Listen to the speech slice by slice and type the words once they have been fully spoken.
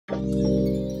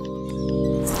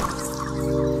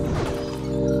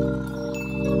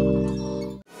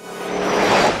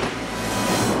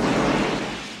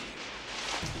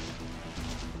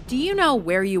you know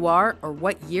where you are or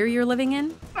what year you're living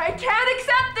in? I can't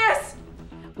accept this!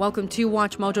 Welcome to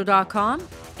WatchMojo.com,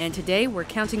 and today we're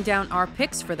counting down our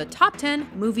picks for the top 10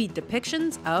 movie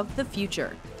depictions of the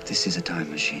future. This is a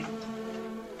time machine.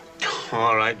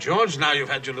 All right, George, now you've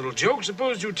had your little joke.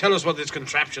 Suppose you tell us what this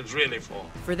contraption's really for.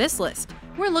 For this list,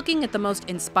 we're looking at the most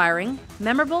inspiring,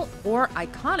 memorable, or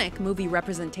iconic movie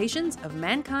representations of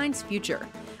mankind's future,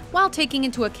 while taking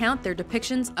into account their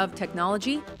depictions of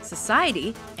technology,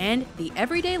 society, and the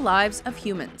everyday lives of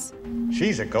humans.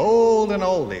 She's a golden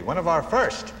oldie, one of our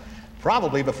first,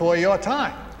 probably before your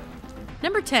time.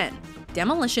 Number 10,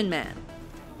 Demolition Man.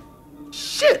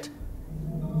 Shit!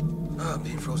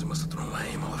 Being frozen must have thrown my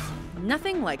aim off.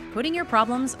 Nothing like putting your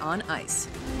problems on ice.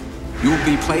 You will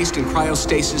be placed in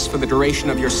cryostasis for the duration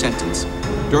of your sentence,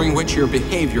 during which your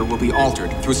behavior will be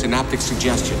altered through synaptic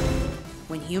suggestion.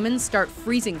 When humans start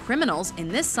freezing criminals in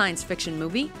this science fiction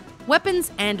movie,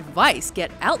 weapons and vice get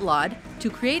outlawed to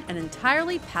create an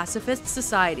entirely pacifist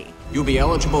society. You'll be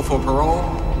eligible for parole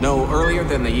no earlier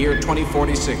than the year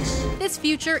 2046. This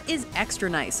future is extra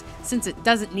nice, since it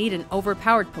doesn't need an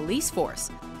overpowered police force.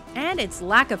 And its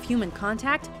lack of human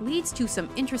contact leads to some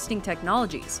interesting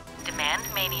technologies. Demand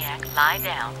maniac lie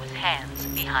down with hands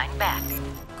behind back.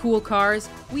 Cool cars,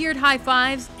 weird high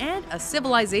fives, and a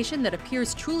civilization that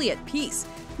appears truly at peace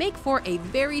make for a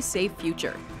very safe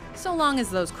future, so long as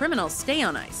those criminals stay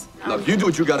on ice. Look, you do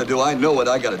what you gotta do. I know what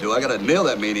I gotta do. I gotta nail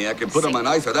that maniac and put him on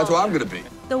ice, or that's where I'm gonna be.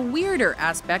 The weirder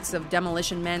aspects of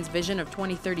Demolition Man's vision of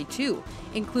 2032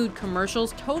 include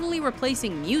commercials totally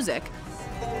replacing music,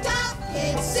 Top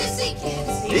kids, sissy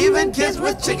kids, even kids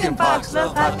with chicken pox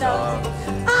love hot dogs.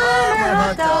 I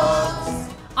love hot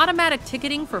dogs. automatic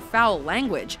ticketing for foul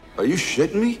language, Are you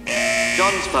shitting me?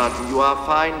 John Spartan, you are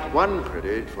fined 1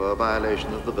 credit for a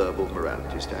violation of the verbal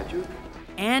morality statute.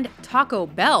 and Taco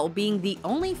Bell being the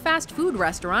only fast food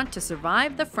restaurant to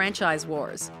survive the franchise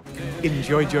wars.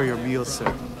 Enjoy your meal,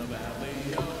 sir.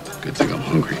 Good thing I'm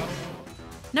hungry.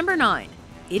 Number 9,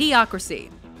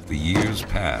 Idiocracy. The years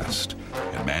passed,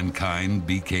 and mankind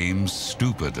became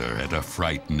stupider at a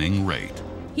frightening rate.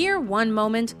 Here one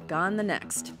moment, gone the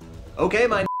next. Okay,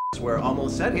 my we're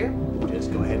almost set here.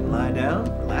 Just go ahead and lie down,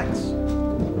 relax.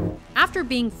 After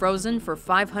being frozen for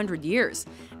 500 years,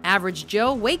 Average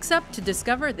Joe wakes up to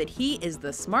discover that he is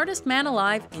the smartest man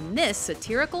alive in this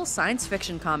satirical science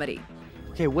fiction comedy.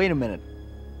 Okay, wait a minute.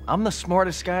 I'm the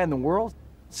smartest guy in the world?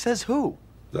 Says who?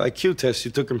 The IQ test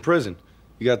you took in prison.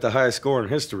 You got the highest score in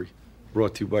history.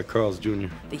 Brought to you by Carl's Jr.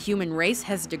 The human race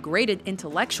has degraded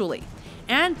intellectually,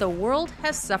 and the world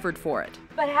has suffered for it.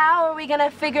 But how are we gonna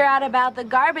figure out about the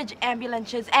garbage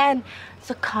ambulances and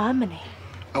the comedy?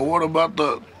 And what about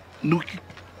the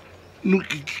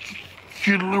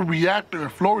nuclear reactor in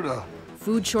Florida?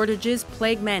 Food shortages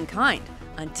plague mankind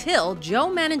until Joe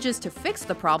manages to fix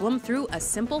the problem through a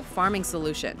simple farming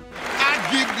solution. I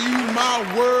give you my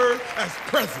word as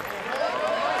president.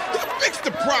 He'll fix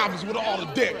the problems with all the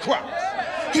dead crops.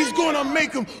 He's gonna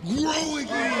make them grow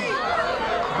again.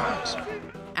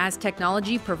 As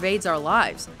technology pervades our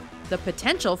lives, the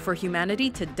potential for humanity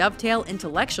to dovetail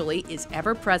intellectually is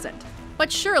ever present.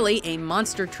 But surely a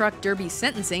monster truck derby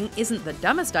sentencing isn't the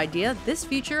dumbest idea this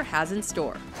future has in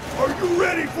store. Are you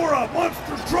ready for a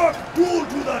monster truck duel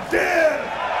to the death?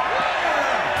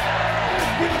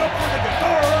 Yeah. Give it up for the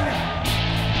guitar,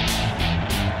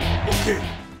 honey. Okay.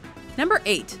 Number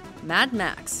 8, Mad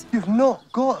Max. You've not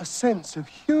got a sense of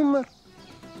humor.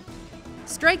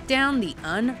 Strike down the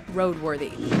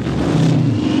unroadworthy.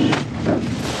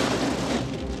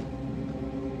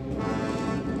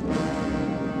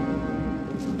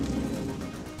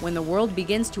 When the world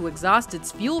begins to exhaust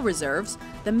its fuel reserves,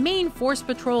 the main Force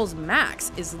Patrol's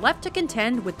Max is left to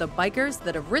contend with the bikers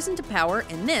that have risen to power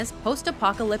in this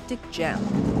post-apocalyptic gem.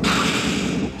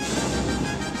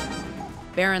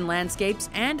 Barren landscapes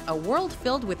and a world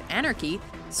filled with anarchy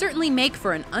certainly make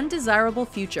for an undesirable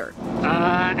future.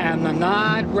 I am the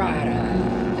Night Rider.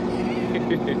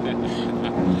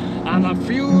 I'm a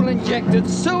fuel-injected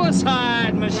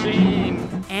suicide machine.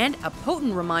 And a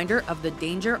potent reminder of the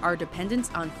danger our dependence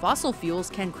on fossil fuels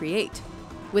can create.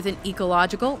 With an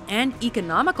ecological and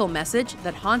economical message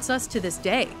that haunts us to this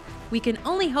day, we can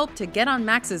only hope to get on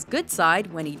Max's good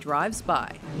side when he drives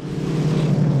by.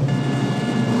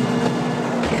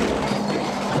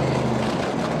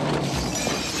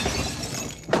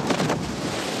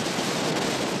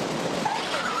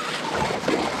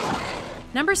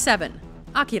 Number 7,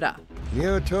 Akira.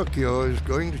 Neo Tokyo is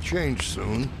going to change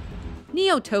soon.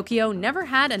 Neo Tokyo never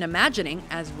had an imagining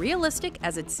as realistic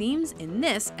as it seems in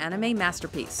this anime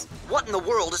masterpiece. What in the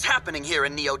world is happening here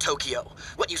in Neo Tokyo?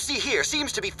 What you see here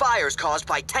seems to be fires caused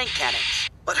by tank cannons.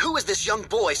 But who is this young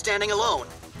boy standing alone?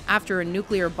 After a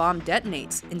nuclear bomb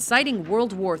detonates, inciting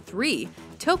World War III,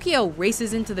 Tokyo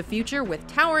races into the future with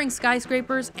towering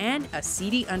skyscrapers and a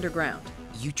seedy underground.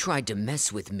 You tried to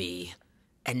mess with me,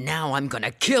 and now I'm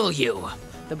gonna kill you.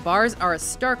 The bars are a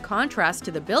stark contrast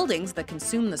to the buildings that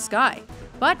consume the sky.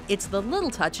 But it's the little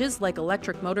touches like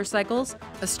electric motorcycles,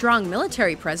 a strong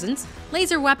military presence,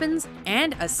 laser weapons,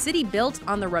 and a city built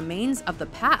on the remains of the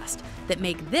past that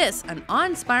make this an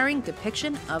awe-inspiring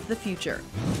depiction of the future.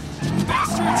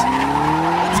 Bastards!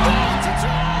 Let's go!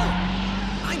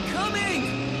 I'm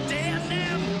coming! Damn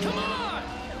them! Come on!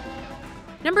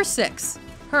 Number 6.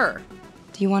 Her.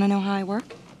 Do you want to know how I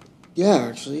work? Yeah,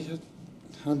 actually.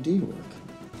 How do you work?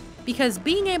 Because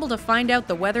being able to find out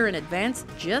the weather in advance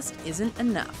just isn't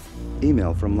enough.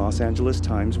 Email from Los Angeles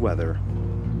Times Weather.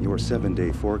 Your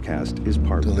 7-day forecast is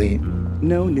partly. Delete.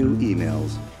 No new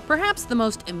emails. Perhaps the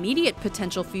most immediate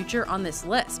potential future on this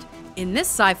list. In this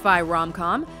sci-fi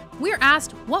rom-com, we're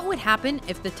asked what would happen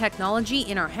if the technology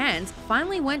in our hands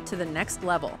finally went to the next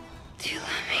level. Do you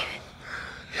love me?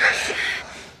 Yes.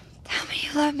 Tell me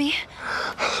you love me.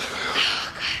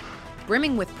 Oh, God.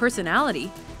 Brimming with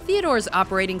personality, Theodore's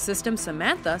operating system,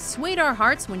 Samantha, swayed our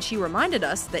hearts when she reminded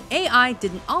us that AI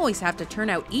didn't always have to turn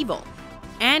out evil,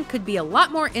 and could be a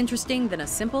lot more interesting than a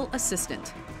simple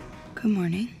assistant. Good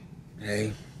morning.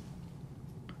 Hey.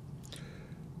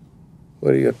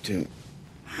 What are you up to?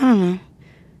 I don't know.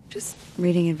 Just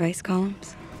reading advice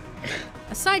columns.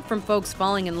 Aside from folks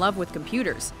falling in love with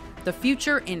computers, the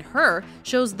future in Her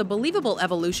shows the believable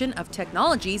evolution of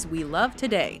technologies we love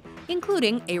today,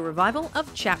 including a revival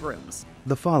of chat rooms.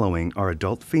 The following are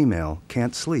adult female,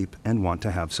 can't sleep, and want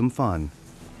to have some fun.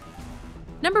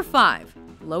 Number 5.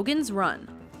 Logan's Run.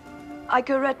 I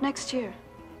go red next year.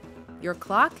 Your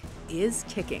clock is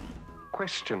ticking.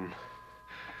 Question.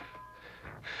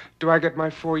 Do I get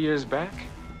my 4 years back?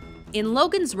 In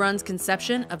Logan's Run's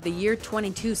conception of the year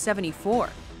 2274,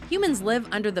 humans live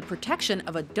under the protection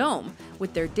of a dome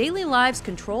with their daily lives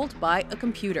controlled by a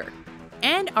computer,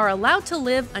 and are allowed to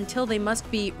live until they must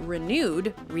be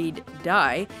renewed, read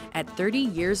die, at 30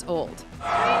 years old.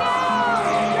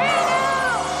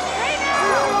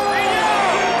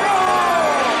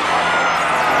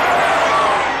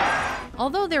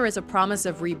 Although there is a promise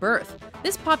of rebirth,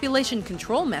 this population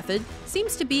control method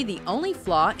seems to be the only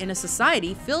flaw in a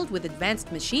society filled with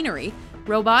advanced machinery,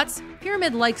 robots,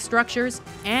 pyramid-like structures,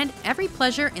 and every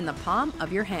pleasure in the palm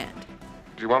of your hand.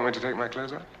 Do you want me to take my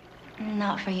clothes off?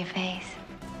 Not for your face.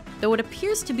 Though it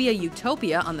appears to be a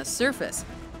utopia on the surface,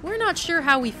 we're not sure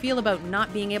how we feel about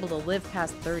not being able to live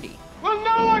past 30. Well,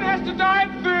 no one has to die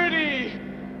at 30!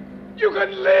 You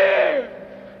can live!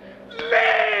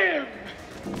 Live!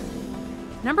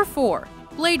 Number 4.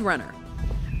 Blade Runner.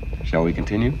 Shall we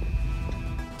continue?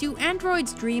 Do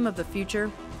androids dream of the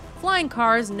future? Flying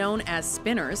cars known as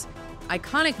spinners,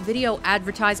 iconic video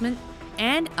advertisement,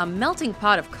 and a melting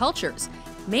pot of cultures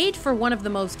made for one of the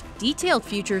most detailed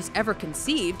futures ever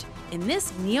conceived in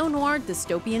this neo-noir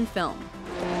dystopian film.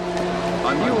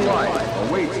 A new life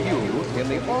awaits you in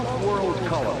the off-world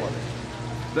colony.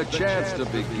 The chance to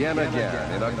begin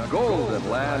again in a golden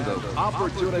land of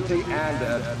opportunity and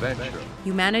adventure.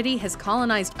 Humanity has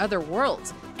colonized other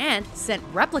worlds and sent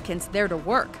replicants there to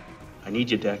work. I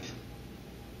need you, Dex.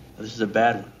 This is a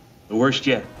bad one. The worst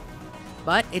yet.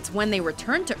 But it's when they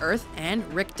return to Earth and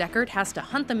Rick Deckard has to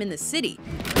hunt them in the city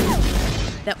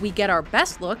that we get our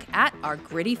best look at our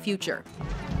gritty future.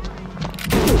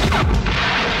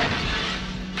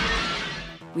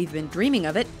 We've been dreaming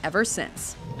of it ever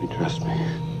since. You trust me?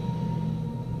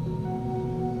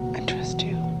 I trust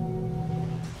you.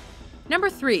 Number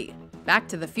 3. Back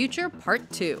to the Future Part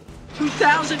 2.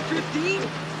 2015?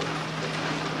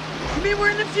 You mean we're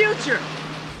in the future?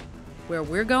 Where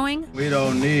we're going? We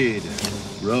don't need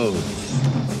roads.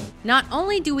 Not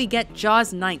only do we get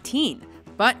Jaws 19,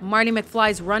 but Marty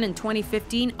McFly's run in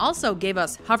 2015 also gave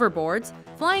us hoverboards,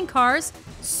 flying cars,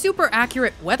 super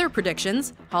accurate weather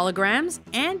predictions, holograms,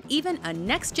 and even a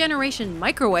next-generation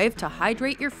microwave to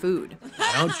hydrate your food.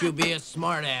 Don't you be a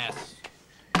smartass.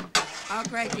 I'll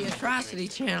crack the Atrocity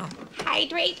Channel.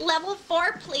 Hydrate level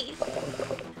 4, please.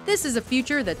 This is a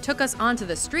future that took us onto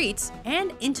the streets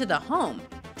and into the home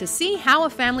to see how a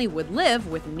family would live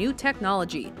with new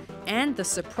technology. And the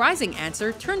surprising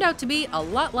answer turned out to be a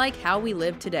lot like how we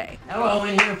live today. Hello,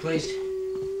 in here, please.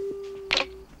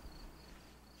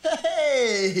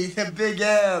 Hey, Big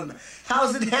M.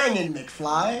 How's it hanging,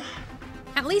 McFly?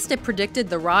 At least it predicted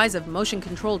the rise of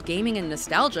motion-controlled gaming and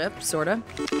nostalgia, sorta.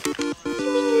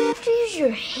 You mean you have to use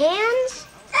your hands?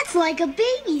 That's like a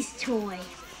baby's toy.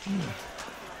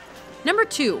 Number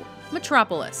 2.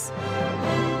 Metropolis.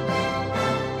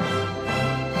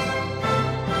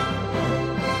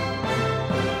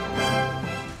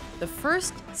 the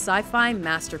first sci-fi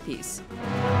masterpiece.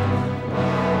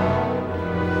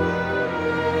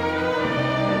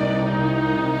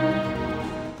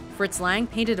 Fritz Lang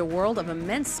painted a world of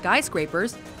immense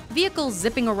skyscrapers, vehicles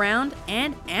zipping around,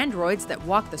 and androids that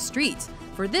walk the streets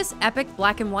for this epic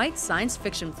black and white science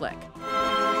fiction flick.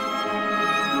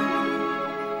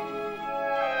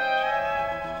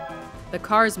 The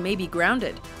cars may be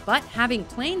grounded, but having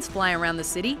planes fly around the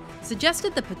city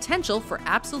suggested the potential for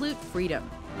absolute freedom.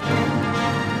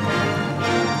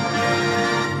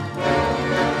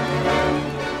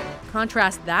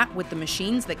 Contrast that with the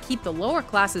machines that keep the lower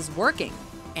classes working,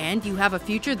 and you have a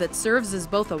future that serves as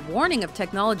both a warning of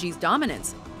technology's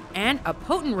dominance and a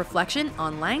potent reflection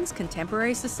on Lang's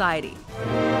contemporary society.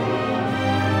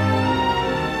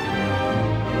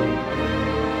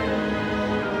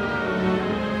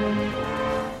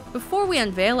 Before we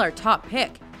unveil our top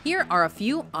pick, here are a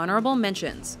few honorable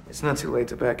mentions. It's not too late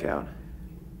to back out.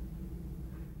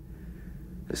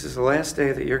 This is the last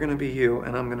day that you're gonna be you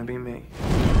and I'm gonna be me.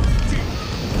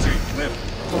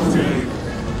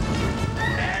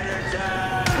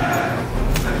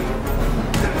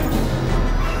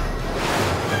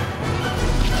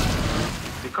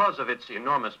 Because of its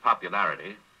enormous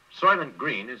popularity, Soylent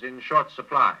Green is in short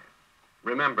supply.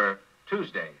 Remember,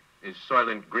 Tuesday is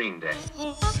Soylent Green Day.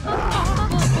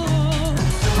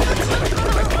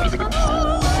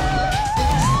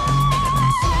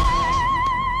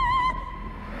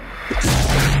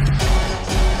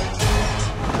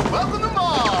 Welcome to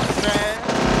Mars, man!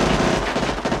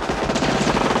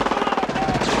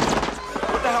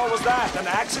 What the hell was that? An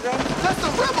accident? That's the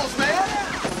rebels, man!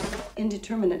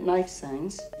 Indeterminate knife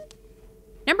signs.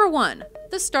 Number 1.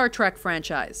 The Star Trek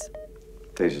franchise.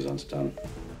 Tasers on stun.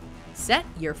 Set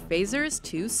your phasers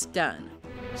to stun.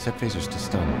 Set phasers to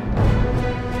stun.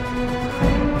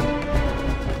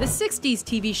 The 60s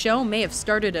TV show may have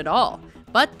started it all,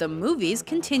 but the movies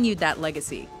continued that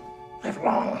legacy. Live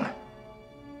long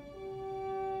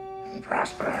and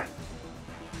prosper.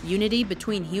 Unity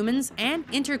between humans and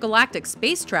intergalactic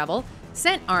space travel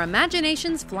sent our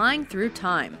imaginations flying through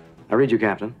time. I read you,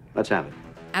 Captain. Let's have it.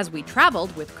 As we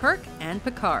traveled with Kirk and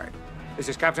Picard. This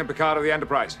is Captain Picard of the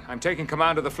Enterprise. I'm taking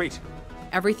command of the fleet.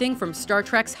 Everything from Star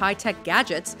Trek's high-tech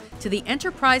gadgets to the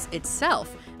Enterprise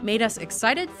itself made us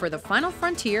excited for the final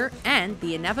frontier and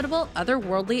the inevitable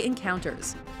otherworldly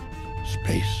encounters.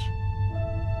 Space.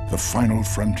 The final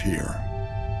frontier.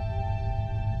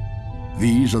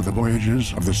 These are the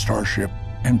voyages of the starship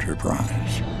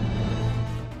Enterprise.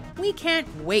 We can't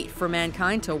wait for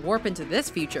mankind to warp into this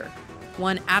future,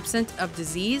 one absent of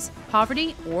disease,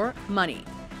 poverty, or money.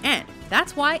 And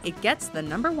that's why it gets the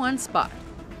 #1 spot.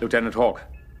 Lieutenant Hawk,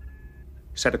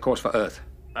 set a course for Earth.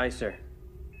 Aye, sir.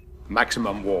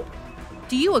 Maximum warp.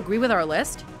 Do you agree with our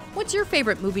list? What's your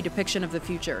favorite movie depiction of the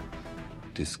future?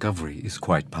 Discovery is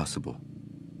quite possible.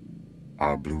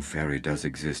 Our blue fairy does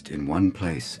exist in one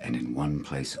place and in one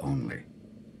place only.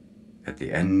 At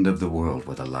the end of the world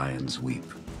where the lions weep.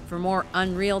 For more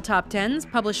unreal top 10s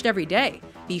published every day,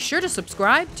 be sure to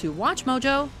subscribe to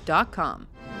WatchMojo.com.